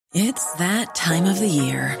It's that time of the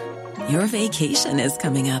year. Your vacation is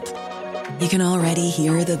coming up. You can already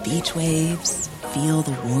hear the beach waves, feel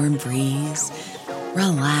the warm breeze,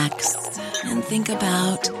 relax, and think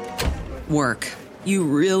about work. You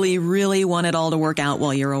really, really want it all to work out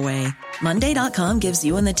while you're away. Monday.com gives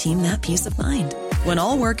you and the team that peace of mind. When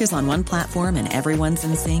all work is on one platform and everyone's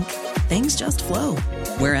in sync, things just flow.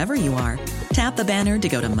 Wherever you are, tap the banner to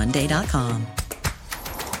go to Monday.com.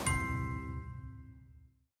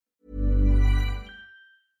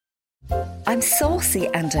 I'm saucy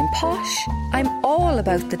and I'm posh. I'm all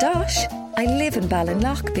about the dosh. I live in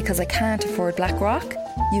Ballinlough because I can't afford Blackrock.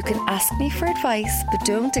 You can ask me for advice, but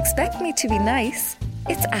don't expect me to be nice.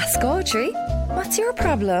 It's Ask Audrey. What's your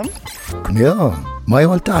problem? Yeah, my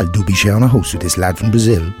old dad do be sharing a house with this lad from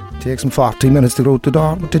Brazil. Takes him 40 minutes to go out the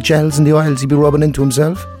door with the gels and the oils he'd be rubbing into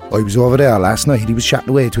himself. I was over there last night, he was chatting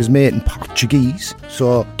away to his mate in Portuguese.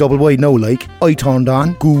 So, double wide now like, I turned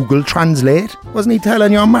on Google Translate. Wasn't he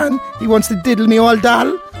telling your man he wants to diddle me old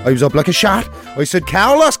doll? I was up like a shot. I said,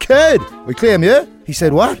 Carlos, kid. I claim you. He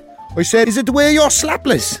said, what? I said, is it the way you're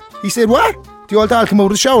slapless? He said, what? The old doll came out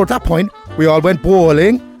of the shower at that point. We all went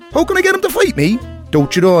bowling. How can I get him to fight me?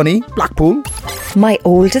 Douchidoni, Blackpool. My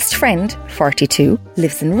oldest friend, 42,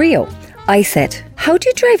 lives in Rio. I said, how do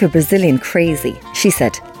you drive a Brazilian crazy? She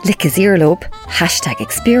said, lick his earlobe,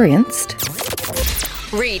 #experienced.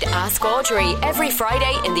 Read Ask Audrey every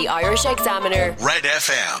Friday in the Irish Examiner. Red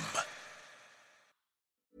FM.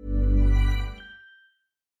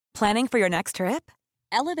 Planning for your next trip?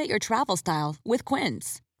 Elevate your travel style with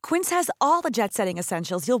Quince. Quince has all the jet-setting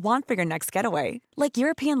essentials you'll want for your next getaway, like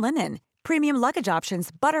European linen, premium luggage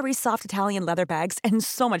options, buttery soft Italian leather bags, and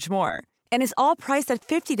so much more. And is all priced at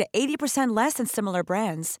 50 to 80% less than similar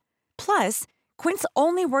brands. Plus, Quince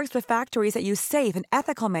only works with factories that use safe and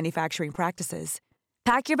ethical manufacturing practices.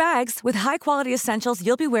 Pack your bags with high-quality essentials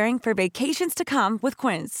you'll be wearing for vacations to come with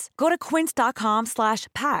Quince. Go to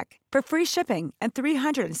quince.com/pack for free shipping and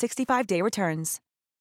 365-day returns.